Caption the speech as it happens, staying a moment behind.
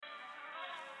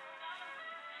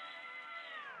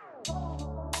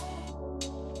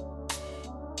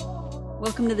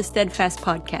Welcome to the Steadfast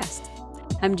Podcast.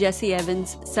 I'm Jessie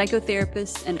Evans,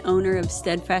 psychotherapist and owner of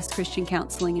Steadfast Christian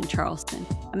Counseling in Charleston.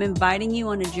 I'm inviting you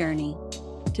on a journey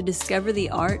to discover the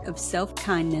art of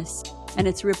self-kindness and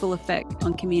its ripple effect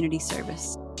on community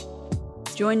service.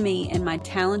 Join me and my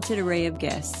talented array of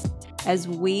guests as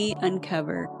we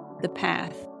uncover the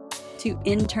path to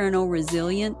internal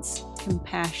resilience,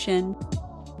 compassion,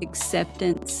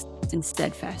 acceptance, and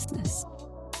steadfastness.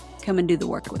 Come and do the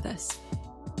work with us.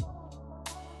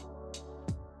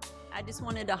 I just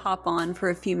wanted to hop on for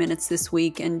a few minutes this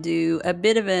week and do a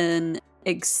bit of an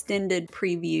extended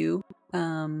preview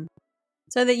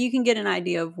so that you can get an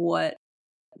idea of what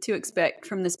to expect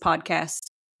from this podcast.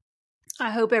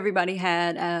 I hope everybody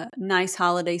had a nice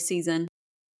holiday season.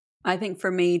 I think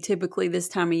for me, typically this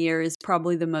time of year is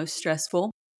probably the most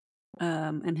stressful,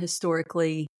 and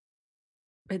historically,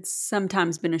 it's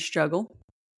sometimes been a struggle.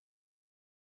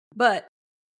 But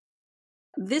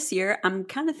this year, I'm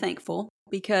kind of thankful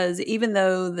because even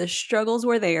though the struggles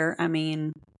were there,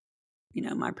 my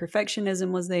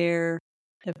perfectionism was there,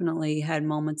 definitely had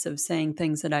moments of saying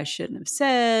things that I shouldn't have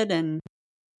said and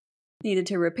needed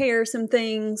to repair some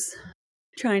things,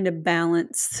 trying to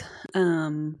balance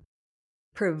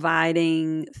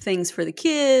providing things for the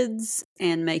kids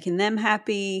and making them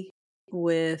happy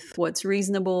with what's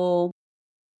reasonable.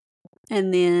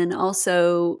 And then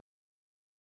also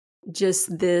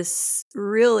just this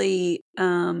really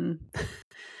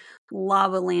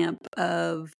lava lamp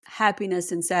of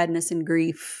happiness and sadness and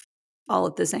grief all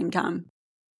at the same time.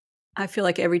 I feel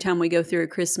like every time we go through a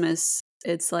Christmas,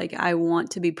 it's like I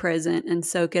want to be present and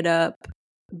soak it up.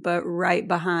 But right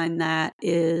behind that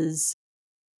is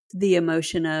the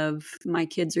emotion of my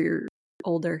kids are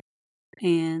older.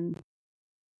 And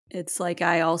it's like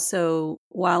I also,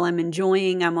 while I'm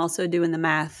enjoying, I'm also doing the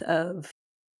math of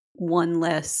one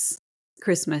less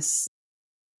Christmas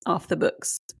off the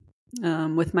books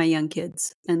with my young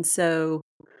kids. And so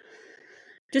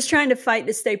just trying to fight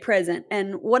to stay present.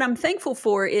 And what I'm thankful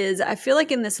for is I feel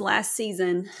like in this last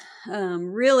season,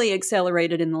 really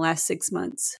accelerated in the last 6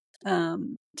 months.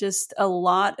 Just a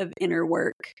lot of inner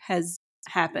work has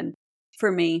happened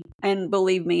for me. And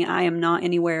believe me, I am not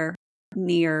anywhere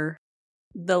near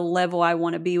the level I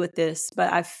want to be with this,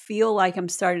 but I feel like I'm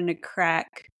starting to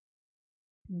crack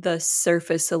the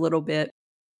surface a little bit.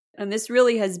 And this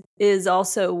really is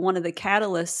also one of the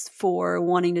catalysts for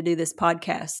wanting to do this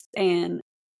podcast. And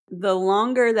the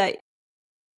longer that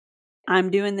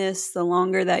I'm doing this, the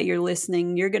longer that you're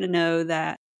listening, you're going to know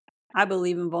that I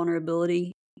believe in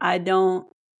vulnerability. I'm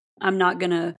not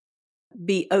going to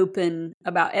be open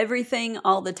about everything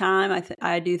all the time.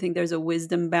 I do think there's a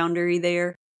wisdom boundary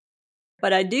there.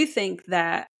 But I do think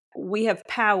that we have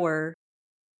power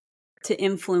to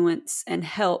influence and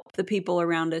help the people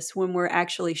around us when we're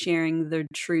actually sharing the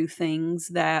true things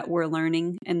that we're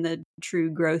learning and the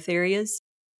true growth areas.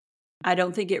 I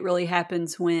don't think it really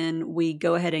happens when we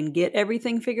go ahead and get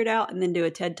everything figured out and then do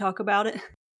a TED Talk about it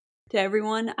to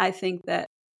everyone. I think that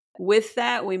with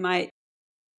that, we might,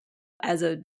 as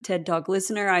a TED Talk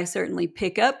listener, I certainly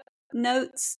pick up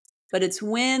notes, but it's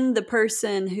when the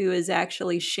person who is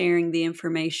actually sharing the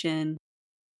information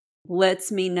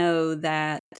lets me know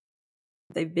that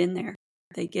they've been there,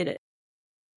 they get it.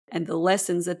 And the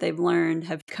lessons that they've learned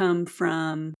have come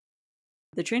from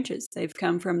the trenches. They've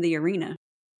come from the arena.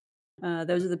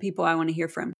 Those are the people I want to hear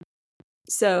from.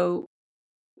 So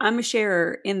I'm a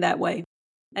sharer in that way.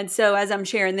 And so as I'm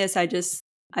sharing this, I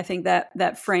think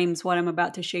that frames what I'm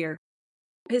about to share.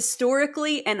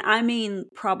 Historically, and I mean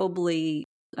probably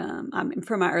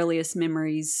from my earliest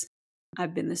memories,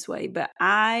 I've been this way, but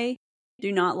I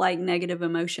do not like negative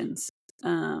emotions.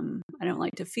 I don't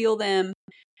like to feel them,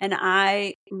 and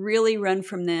I really run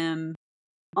from them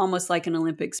almost like an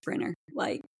Olympic sprinter.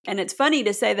 And it's funny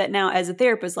to say that now as a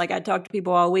therapist, I talk to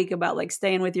people all week about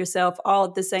staying with yourself all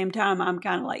at the same time. I'm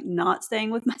kind of not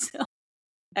staying with myself.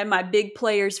 And my big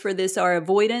players for this are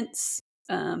avoidance,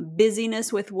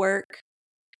 busyness with work.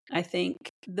 I think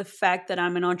the fact that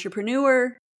I'm an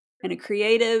entrepreneur and a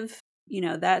creative,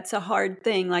 that's a hard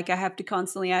thing. I have to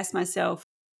constantly ask myself,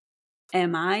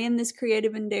 am I in this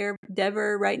creative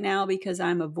endeavor right now because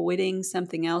I'm avoiding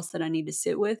something else that I need to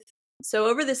sit with? So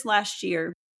over this last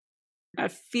year, I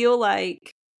feel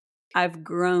like I've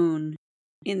grown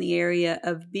in the area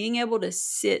of being able to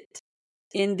sit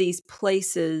in these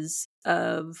places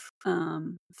of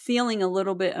feeling a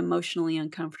little bit emotionally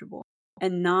uncomfortable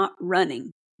and not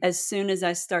running. As soon as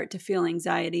I start to feel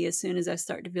anxiety, as soon as I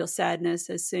start to feel sadness,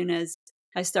 as soon as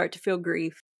I start to feel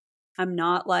grief, I'm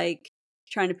not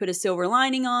trying to put a silver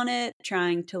lining on it,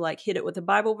 trying to like hit it with a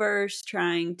Bible verse,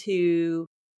 trying to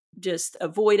just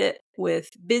avoid it with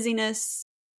busyness,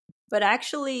 but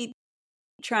actually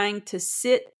trying to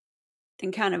sit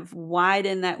and kind of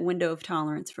widen that window of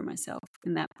tolerance for myself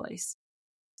in that place.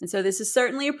 And so this is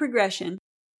certainly a progression.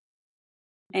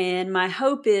 And my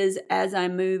hope is as I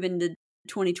move into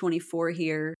 2024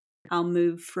 here, I'll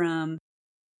move from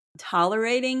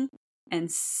tolerating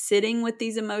and sitting with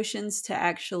these emotions to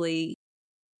actually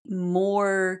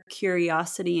more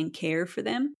curiosity and care for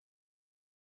them,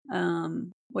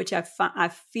 which I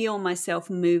feel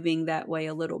myself moving that way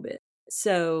a little bit.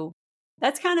 So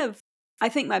that's kind of, I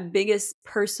think, my biggest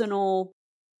personal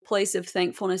place of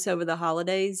thankfulness over the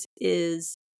holidays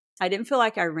is I didn't feel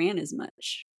like I ran as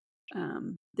much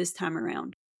this time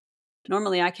around.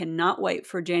 Normally, I cannot wait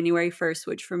for January 1st,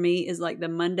 which for me is like the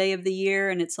Monday of the year.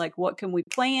 And it's like, what can we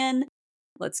plan?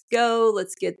 Let's go.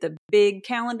 Let's get the big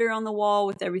calendar on the wall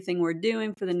with everything we're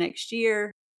doing for the next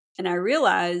year. And I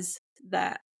realized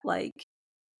that like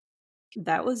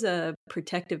that was a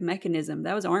protective mechanism.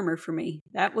 That was armor for me.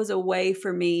 That was a way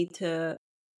for me to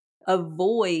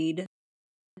avoid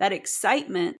that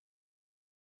excitement,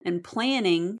 and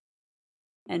planning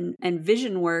and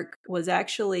vision work was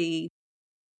actually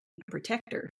a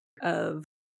protector of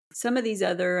some of these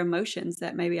other emotions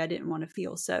that maybe I didn't want to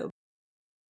feel. So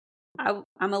I'm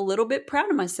a little bit proud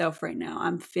of myself right now.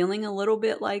 I'm feeling a little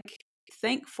bit like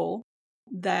thankful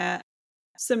that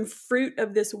some fruit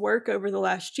of this work over the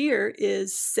last year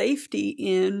is safety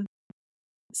in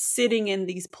sitting in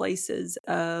these places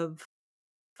of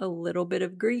a little bit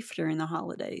of grief during the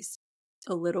holidays,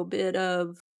 a little bit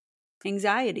of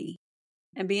anxiety,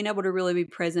 and being able to really be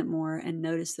present more and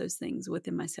notice those things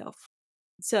within myself.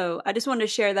 So I just wanted to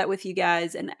share that with you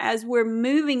guys. And as we're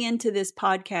moving into this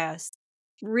podcast,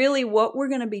 really what we're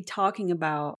going to be talking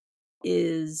about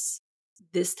is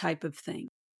this type of thing,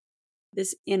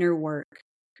 this inner work,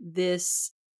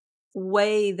 this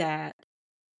way that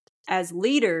as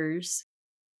leaders,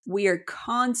 we are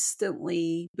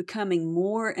constantly becoming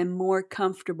more and more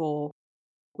comfortable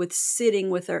with sitting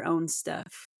with our own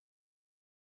stuff.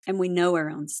 And we know our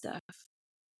own stuff.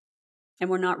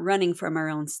 And we're not running from our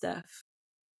own stuff.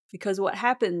 Because what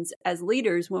happens as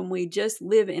leaders when we just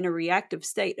live in a reactive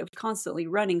state of constantly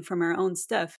running from our own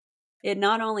stuff, it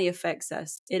not only affects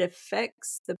us, it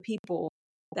affects the people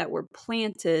that we're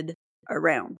planted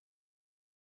around.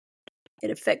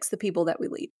 It affects the people that we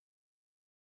lead.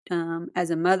 As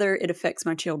a mother, it affects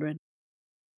my children.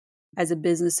 As a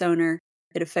business owner,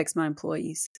 it affects my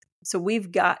employees. So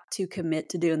we've got to commit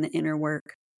to doing the inner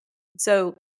work.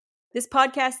 So this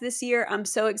podcast this year, I'm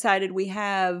so excited. We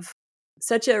have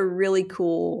such a really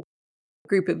cool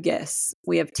group of guests.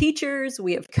 We have teachers,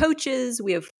 we have coaches,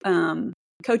 we have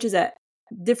coaches at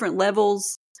different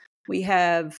levels. We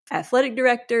have athletic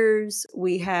directors,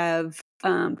 we have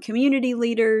community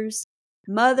leaders,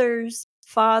 mothers,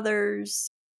 fathers,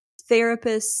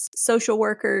 therapists, social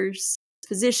workers,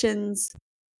 physicians.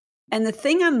 And the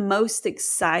thing I'm most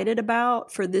excited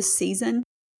about for this season,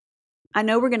 I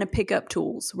know we're going to pick up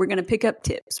tools, we're going to pick up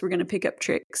tips, we're going to pick up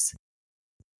tricks.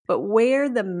 But where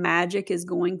the magic is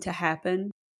going to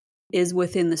happen is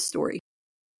within the story.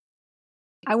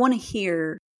 I want to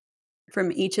hear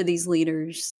from each of these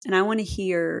leaders, and I want to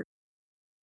hear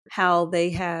how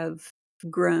they have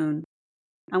grown.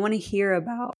 I want to hear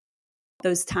about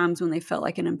those times when they felt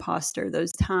like an imposter,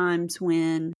 those times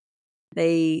when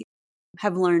they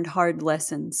have learned hard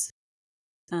lessons.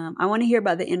 I want to hear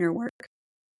about the inner work.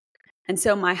 And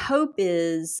so my hope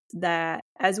is that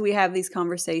as we have these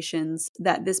conversations,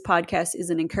 that this podcast is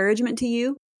an encouragement to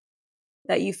you,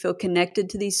 that you feel connected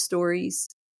to these stories,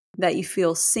 that you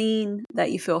feel seen,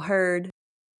 that you feel heard,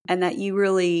 and that you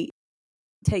really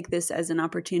take this as an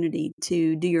opportunity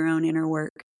to do your own inner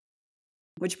work.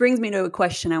 Which brings me to a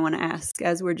question I want to ask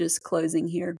as we're just closing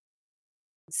here.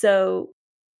 So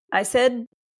I said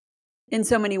in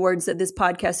so many words that this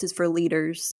podcast is for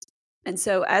leaders. And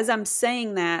so as I'm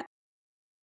saying that,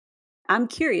 I'm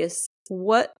curious,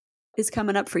 what is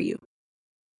coming up for you?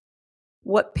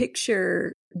 What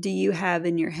picture do you have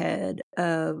in your head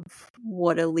of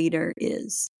what a leader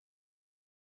is?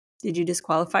 Did you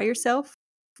disqualify yourself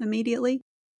immediately?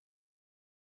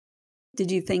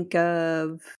 Did you think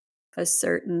of a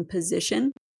certain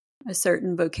position, a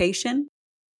certain vocation,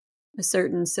 a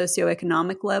certain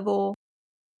socioeconomic level,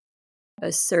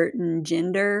 a certain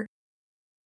gender?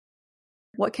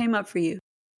 What came up for you?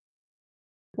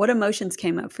 What emotions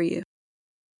came up for you?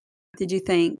 Did you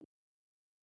think,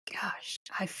 gosh,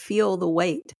 I feel the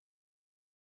weight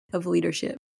of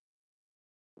leadership?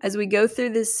 as we go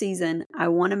through this season, I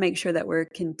want to make sure that we're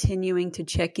continuing to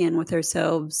check in with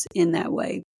ourselves in that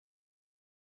way.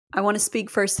 I want to speak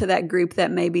first to that group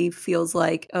that maybe feels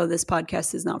like, oh, this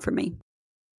podcast is not for me.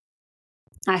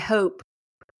 I hope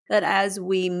that as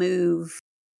we move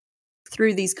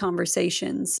through these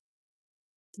conversations,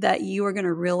 that you are going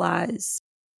to realize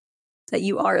that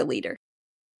you are a leader.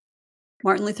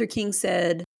 Martin Luther King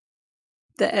said,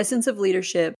 the essence of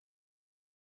leadership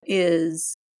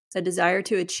is a desire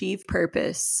to achieve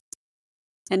purpose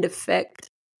and affect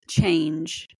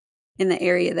change in the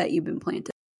area that you've been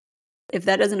planted. If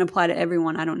that doesn't apply to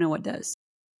everyone, I don't know what does.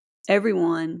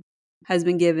 Everyone has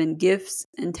been given gifts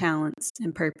and talents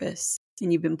and purpose,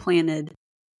 and you've been planted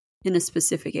in a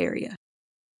specific area.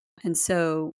 And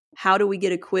so how do we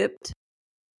get equipped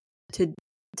to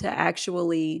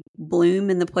actually bloom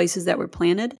in the places that we're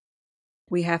planted?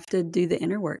 We have to do the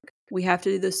inner work. We have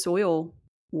to do the soil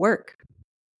work.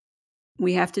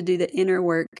 We have to do the inner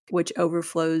work, which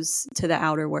overflows to the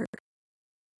outer work.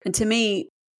 And to me,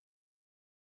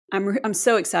 I'm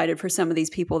so excited for some of these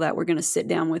people that we're going to sit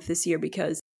down with this year,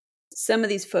 because some of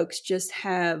these folks just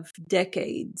have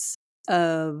decades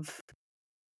of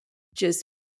just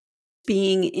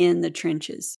being in the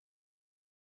trenches,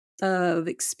 of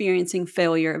experiencing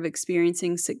failure, of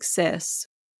experiencing success,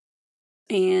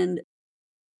 and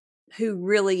who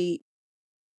really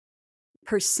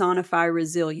personify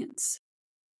resilience.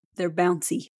 They're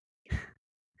bouncy.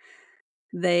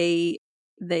 They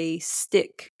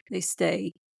stick. They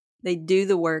stay. They do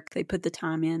the work. They put the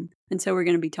time in. And so we're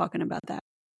going to be talking about that.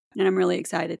 And I'm really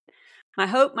excited. My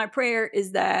hope, my prayer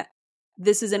is that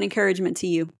this is an encouragement to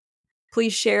you.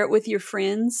 Please share it with your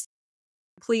friends.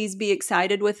 Please be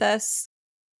excited with us.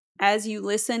 As you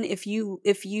listen, if you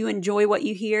enjoy what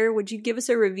you hear, would you give us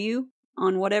a review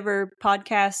on whatever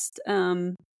podcast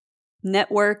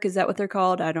network, is that what they're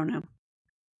called? I don't know.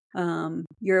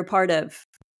 You're a part of.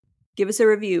 Give us a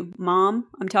review. Mom,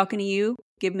 I'm talking to you.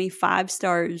 Give me 5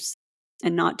 stars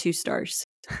and not 2 stars.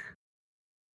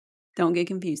 Don't get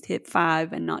confused. Hit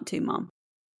 5 and not 2, Mom.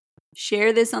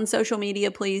 Share this on social media,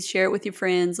 please. Share it with your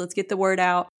friends. Let's get the word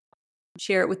out.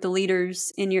 Share it with the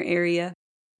leaders in your area.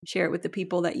 Share it with the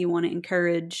people that you want to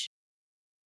encourage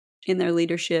in their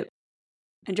leadership.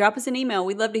 And drop us an email.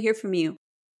 We'd love to hear from you.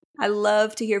 I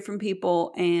love to hear from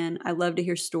people, and I love to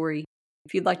hear story.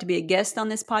 If you'd like to be a guest on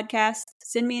this podcast,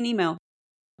 send me an email.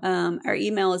 Our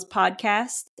email is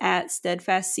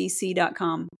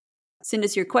podcast@steadfastcc.com. Send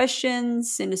us your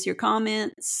questions. Send us your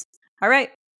comments. All right.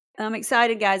 I'm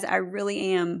excited, guys. I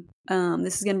really am.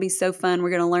 This is going to be so fun. We're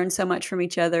going to learn so much from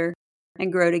each other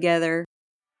and grow together.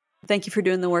 Thank you for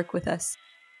doing the work with us.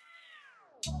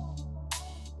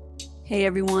 Hey,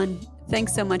 everyone.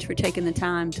 Thanks so much for taking the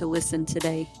time to listen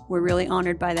today. We're really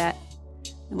honored by that.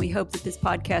 And we hope that this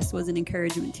podcast was an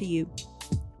encouragement to you.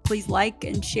 Please like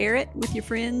and share it with your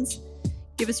friends.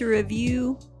 Give us a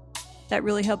review. That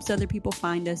really helps other people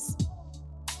find us.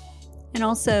 And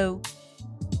also,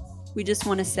 we just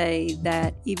want to say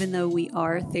that even though we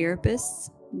are therapists,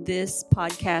 this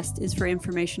podcast is for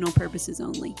informational purposes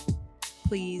only.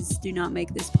 Please do not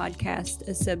make this podcast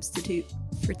a substitute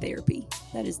for therapy.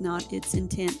 That is not its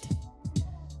intent.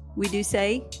 We do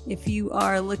say, if you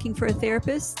are looking for a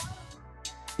therapist,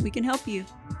 we can help you.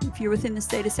 If you're within the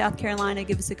state of South Carolina,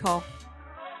 give us a call.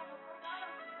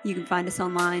 You can find us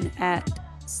online at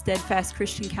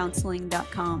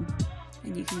steadfastchristiancounseling.com,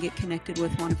 and you can get connected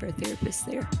with one of our therapists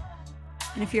there.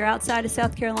 And if you're outside of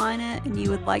South Carolina and you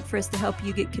would like for us to help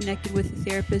you get connected with a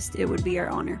therapist, it would be our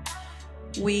honor.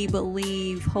 We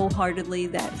believe wholeheartedly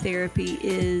that therapy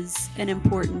is an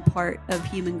important part of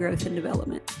human growth and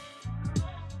development,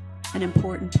 an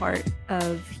important part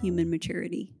of human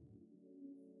maturity,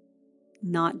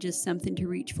 not just something to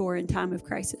reach for in time of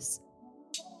crisis.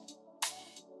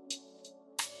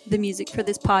 The music for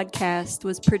this podcast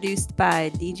was produced by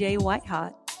DJ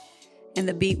Whitehot, and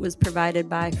the beat was provided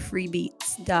by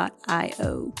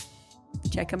freebeats.io.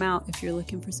 Check them out if you're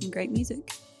looking for some great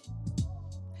music.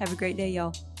 Have a great day,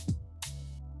 y'all.